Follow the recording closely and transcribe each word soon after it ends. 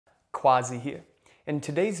Quasi here. In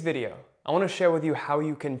today's video, I want to share with you how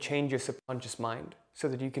you can change your subconscious mind so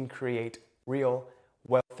that you can create real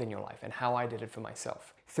wealth in your life and how I did it for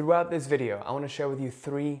myself. Throughout this video, I want to share with you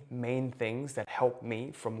three main things that helped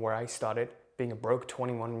me from where I started being a broke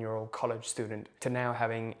 21-year-old college student to now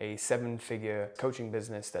having a 7-figure coaching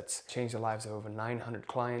business that's changed the lives of over 900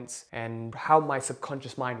 clients, and how my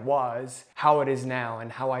subconscious mind was, how it is now,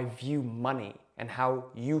 and how I view money and how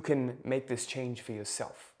you can make this change for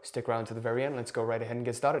yourself. Stick around to the very end. Let's go right ahead and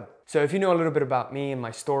get started. So if you know a little bit about me and my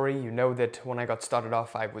story, you know that when I got started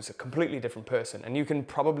off, I was a completely different person. And you can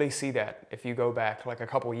probably see that if you go back like a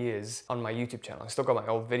couple years on my YouTube channel. I still got my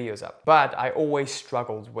old videos up. But I always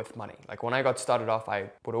struggled with money. Like when I got started off, I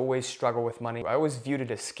would always struggle with money. I always viewed it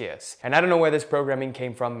as scarce. And I don't know where this programming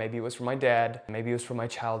came from. Maybe it was from my dad. Maybe it was from my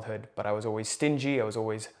childhood. But I was always stingy. I was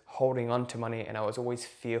always holding on to money, and I was always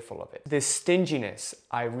fearful of it. This stinginess,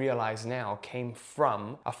 I realize now, came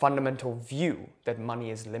from a fundamental view that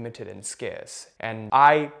money is limited and scarce. And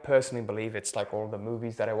I personally believe it's like all the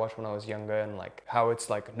movies that I watched when I was younger, and like how it's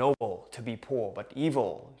like noble to be poor, but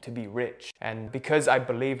evil to be rich. And because I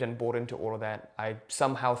believed and bought into all of that, I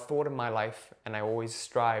somehow thought in my life, and I always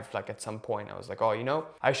strived, like at some point, I was like, oh, you know,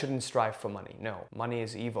 I shouldn't strive for money. No, money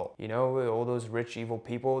is evil. You know, all those rich, evil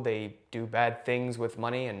people, they do bad things with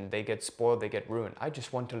money and they get spoiled, they get ruined. I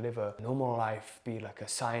just want to live a normal life, be like a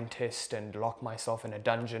scientist and lock myself in a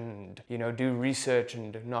dungeon and, you know, do research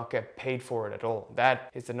and not get paid for it at all. That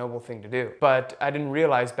is the noble thing to do. But I didn't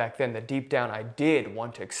realize back then that deep down I did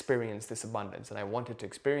want to experience this abundance and I wanted to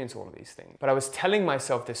experience all of these things. But I was telling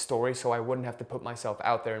myself this story so I wouldn't have to put myself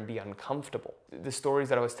out there and be uncomfortable. The stories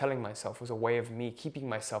that I was telling myself was a way of me keeping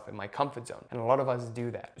myself in my comfort zone. And a lot of us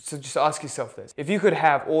do that. So just ask yourself this. If you could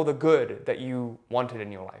have all the good that you wanted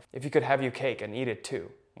in your life, if you could have your cake and eat it too,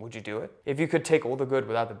 would you do it? If you could take all the good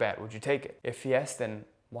without the bad, would you take it? If yes, then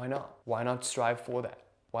why not? Why not strive for that?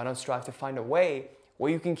 Why not strive to find a way where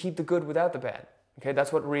you can keep the good without the bad? Okay,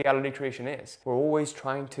 that's what reality creation is. We're always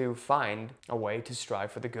trying to find a way to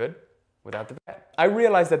strive for the good without the bad. I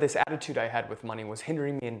realized that this attitude I had with money was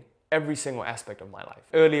hindering me in every single aspect of my life.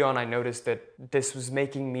 Early on, I noticed that this was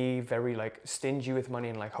making me very like stingy with money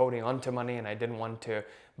and like holding on to money, and I didn't want to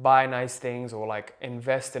buy nice things or like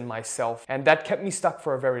invest in myself. And that kept me stuck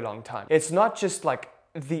for a very long time. It's not just like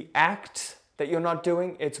the act that you're not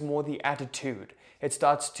doing, it's more the attitude. It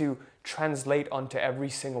starts to translate onto every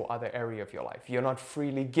single other area of your life. You're not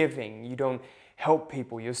freely giving, you don't help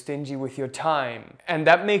people, you're stingy with your time. And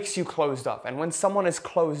that makes you closed off. And when someone is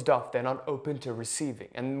closed off, they're not open to receiving.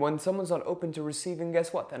 And when someone's not open to receiving,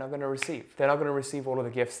 guess what? They're not going to receive. They're not going to receive all of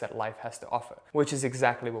the gifts that life has to offer, which is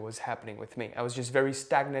exactly what was happening with me. I was just very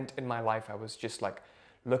stagnant in my life. I was just like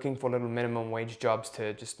looking for little minimum wage jobs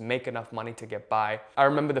to just make enough money to get by. I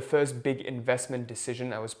remember the first big investment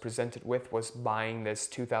decision I was presented with was buying this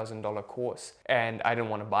 $2,000 course, and I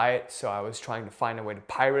didn't want to buy it, so I was trying to find a way to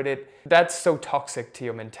pirate it. That's so toxic to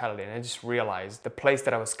your mentality, and I just realized the place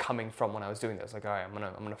that I was coming from when I was doing this. Like, all right,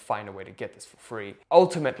 I'm gonna find a way to get this for free.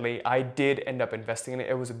 Ultimately, I did end up investing in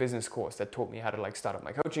it. It was a business course that taught me how to like start up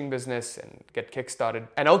my coaching business and get kickstarted.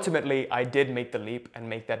 And ultimately, I did make the leap and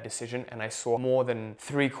make that decision, and I saw more than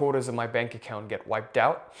 3/4 of my bank account get wiped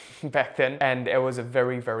out back then. And it was a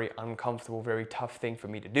very, very uncomfortable, very tough thing for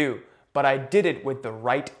me to do. But I did it with the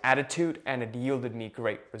right attitude and it yielded me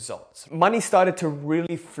great results. Money started to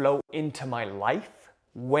really flow into my life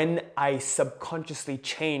when I subconsciously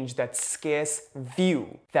changed that scarce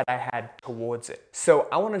view that I had towards it. So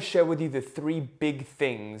I want to share with you the three big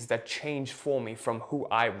things that changed for me from who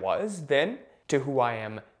I was then to who I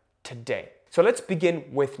am today. So let's begin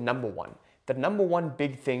with number one. The number one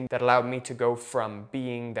big thing that allowed me to go from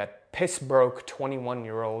being that piss broke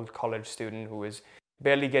 21-year-old college student who was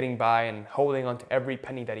barely getting by and holding on to every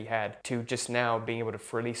penny that he had to just now being able to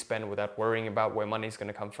freely spend without worrying about where money's going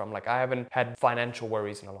to come from. Like I haven't had financial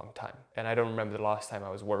worries in a long time. And I don't remember the last time I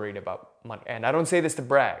was worried about money. And I don't say this to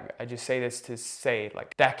brag. I just say this to say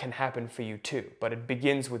like that can happen for you too. But it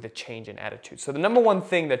begins with a change in attitude. So the number one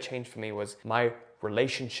thing that changed for me was my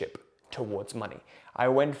relationship towards money. I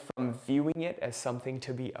went from viewing it as something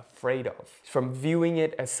to be afraid of, from viewing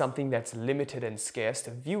it as something that's limited and scarce,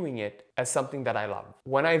 to viewing it as something that I love.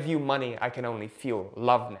 When I view money, I can only feel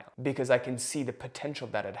love now because I can see the potential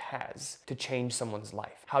that it has to change someone's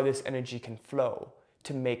life, how this energy can flow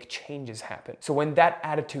to make changes happen. So when that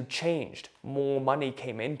attitude changed, more money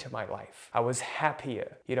came into my life. I was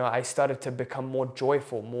happier. You know, I started to become more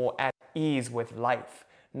joyful, more at ease with life,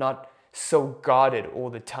 not so guarded all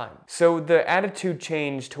the time. So the attitude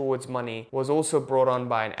change towards money was also brought on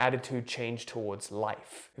by an attitude change towards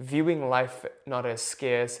life. Viewing life not as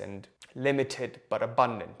scarce and limited but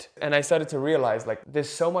abundant. And I started to realize like there's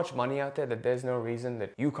so much money out there that there's no reason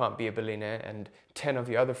that you can't be a billionaire and 10 of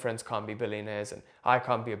your other friends can't be billionaires and I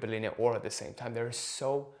can't be a billionaire all at the same time. There is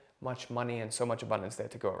so much money and so much abundance there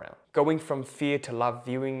to go around. Going from fear to love,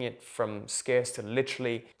 viewing it from scarce to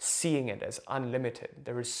literally seeing it as unlimited.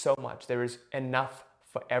 There is so much. There is enough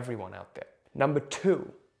for everyone out there. Number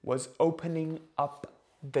 2 was opening up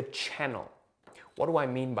the channel. What do I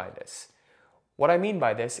mean by this? What I mean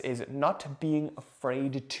by this is not being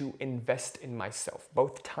afraid to invest in myself,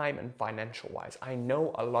 both time and financial wise. I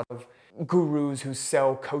know a lot of gurus who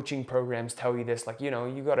sell coaching programs tell you this, like, you know,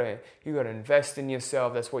 you gotta invest in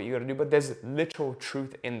yourself, that's what you gotta do, but there's literal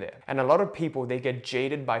truth in there. And a lot of people, they get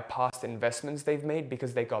jaded by past investments they've made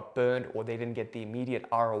because they got burned or they didn't get the immediate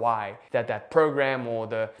ROI that program or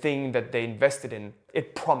the thing that they invested in,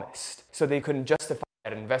 it promised. So they couldn't justify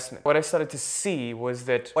that investment. What I started to see was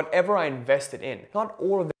that whatever I invested in, not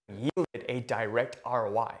all of them yielded a direct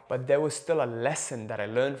ROI, but there was still a lesson that I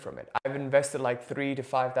learned from it. I've invested like $3,000 to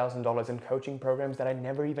 $5,000 in coaching programs that I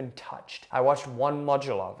never even touched. I watched one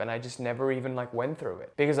module of and I just never even like went through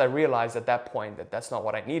it because I realized at that point that that's not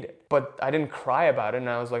what I needed. But I didn't cry about it and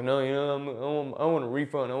I was like, no, you know, I want a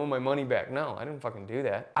refund, I want my money back. No, I didn't fucking do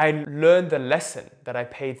that. I learned the lesson that I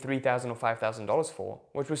paid $3,000 or $5,000 for,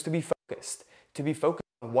 which was to be focused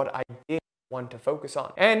on what I did want to focus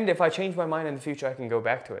on. And if I change my mind in the future, I can go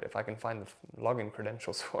back to it if I can find the login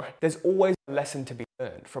credentials for it. There's always a lesson to be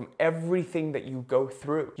learned from everything that you go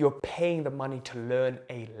through. You're paying the money to learn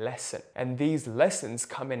a lesson, and these lessons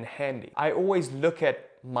come in handy. I always look at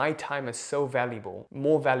my time as so valuable,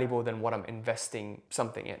 more valuable than what I'm investing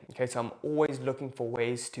something in. Okay, so I'm always looking for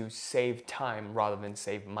ways to save time rather than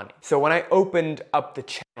save money. So when I opened up the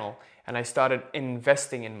channel and I started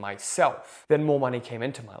investing in myself, then more money came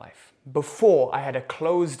into my life. Before, I had a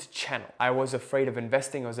closed channel. I was afraid of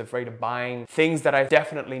investing, I was afraid of buying things that I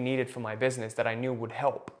definitely needed for my business that I knew would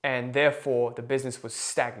help. And therefore, the business was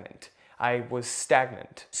stagnant. I was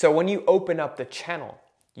stagnant. So when you open up the channel,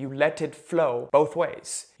 you let it flow both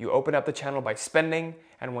ways. You open up the channel by spending,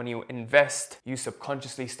 and when you invest, you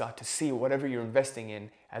subconsciously start to see whatever you're investing in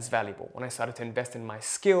as valuable. When I started to invest in my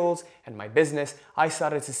skills and my business, I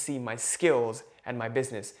started to see my skills and my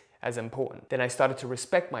business as important. Then I started to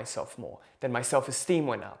respect myself more. Then my self-esteem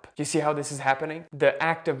went up. Do you see how this is happening? The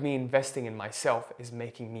act of me investing in myself is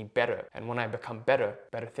making me better. And when I become better,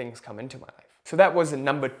 better things come into my life. So that was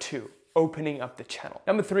number 2, opening up the channel.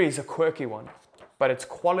 Number 3 is a quirky one, but it's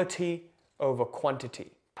quality over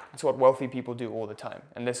quantity. It's what wealthy people do all the time.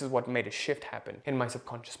 And this is what made a shift happen in my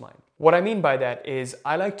subconscious mind. What I mean by that is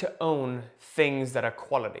I like to own things that are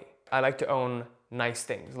quality. I like to own nice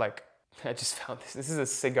things. Like, I just found this. This is a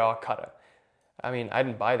cigar cutter. I mean, I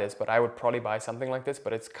didn't buy this, but I would probably buy something like this,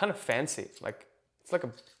 but it's kind of fancy. Like, it's like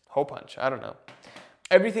a hole punch. I don't know.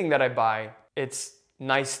 Everything that I buy, it's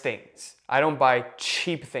nice things. I don't buy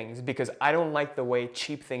cheap things because I don't like the way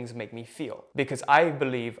cheap things make me feel, because I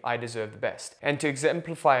believe I deserve the best. And to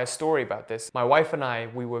exemplify a story about this, my wife and I,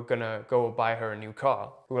 we were gonna go buy her a new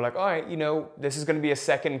car. We were like, all right, you know, this is gonna be a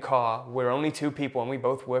second car. We're only 2 people and we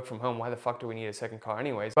both work from home. Why the fuck do we need a second car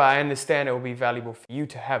anyways? But I understand it will be valuable for you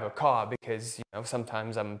to have a car because, you know,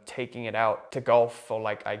 sometimes I'm taking it out to golf or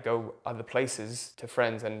like I go other places to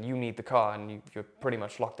friends and you need the car and you're pretty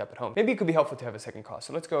much locked up at home. Maybe it could be helpful to have a second car.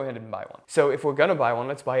 So let's go ahead and buy one. So if we're gonna buy one,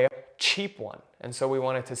 let's buy a cheap one. And so we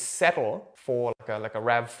wanted to settle for like a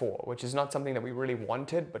RAV4, which is not something that we really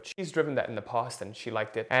wanted, but she's driven that in the past and she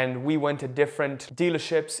liked it. And we went to different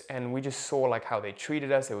dealerships and we just saw like how they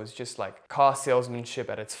treated us. It was just like car salesmanship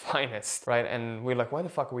at its finest, right? And we're like, why the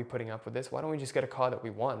fuck are we putting up with this? Why don't we just get a car that we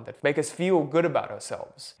want, that make us feel good about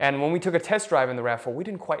ourselves? And when we took a test drive in the RAV4, we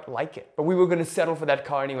didn't quite like it, but we were gonna settle for that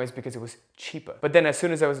car anyways because it was cheaper. But then as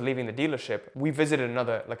soon as I was leaving the dealership, we visited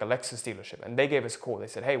another, like a Lexus dealership, and they gave us a call. They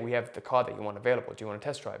said, hey, we have the car that you want available. Do you want to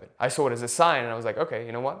test drive it? I saw it as a sign and I was like, okay,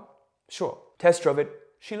 you know what? Sure. Test drove it.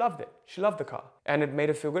 She loved it. She loved the car and it made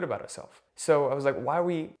her feel good about herself. So I was like, why are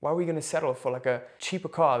we going to settle for like a cheaper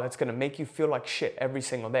car that's going to make you feel like shit every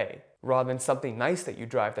single day, rather than something nice that you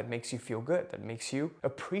drive that makes you feel good, that makes you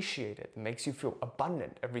appreciate it, that makes you feel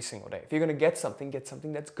abundant every single day. If you're going to get something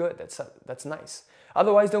that's good, that's nice.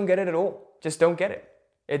 Otherwise, don't get it at all. Just don't get it.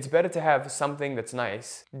 It's better to have something that's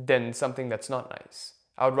nice than something that's not nice.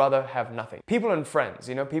 I would rather have nothing. People and friends,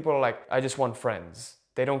 you know, people are like, I just want friends.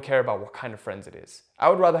 They don't care about what kind of friends it is. I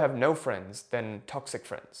would rather have no friends than toxic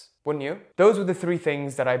friends. Wouldn't you? Those were the 3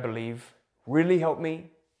 things that I believe really helped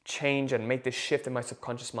me change and make this shift in my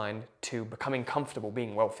subconscious mind to becoming comfortable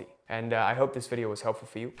being wealthy. And I hope this video was helpful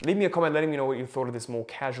for you. Leave me a comment letting me know what you thought of this more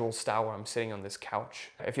casual style where I'm sitting on this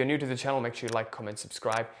couch. If you're new to the channel, make sure you like, comment,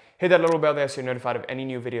 subscribe. Hit that little bell there so you're notified of any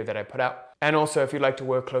new video that I put out. And also, if you'd like to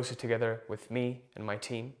work closer together with me and my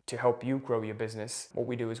team to help you grow your business, what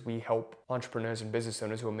we do is we help entrepreneurs and business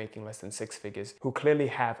owners who are making less than 6 figures, who clearly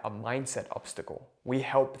have a mindset obstacle. We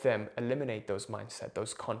help them eliminate those mindset,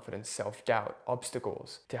 those confidence, self-doubt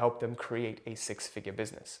obstacles to help them create a 6-figure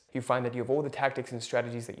business. You find that you have all the tactics and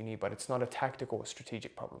strategies that you need, but it's not a tactical or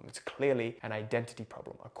strategic problem. It's clearly an identity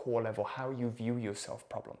problem, a core level, how you view yourself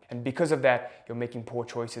problem. And because of that, you're making poor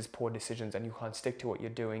choices, poor decisions, and you can't stick to what you're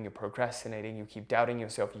doing. You're procrastinating. You keep doubting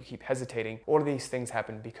yourself, you keep hesitating. All of these things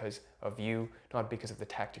happen because of you, not because of the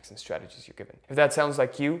tactics and strategies you're given. If that sounds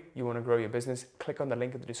like you want to grow your business, click on the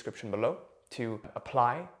link in the description below to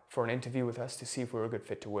apply for an interview with us to see if we're a good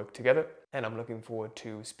fit to work together. And I'm looking forward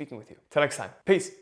to speaking with you. Till next time, peace.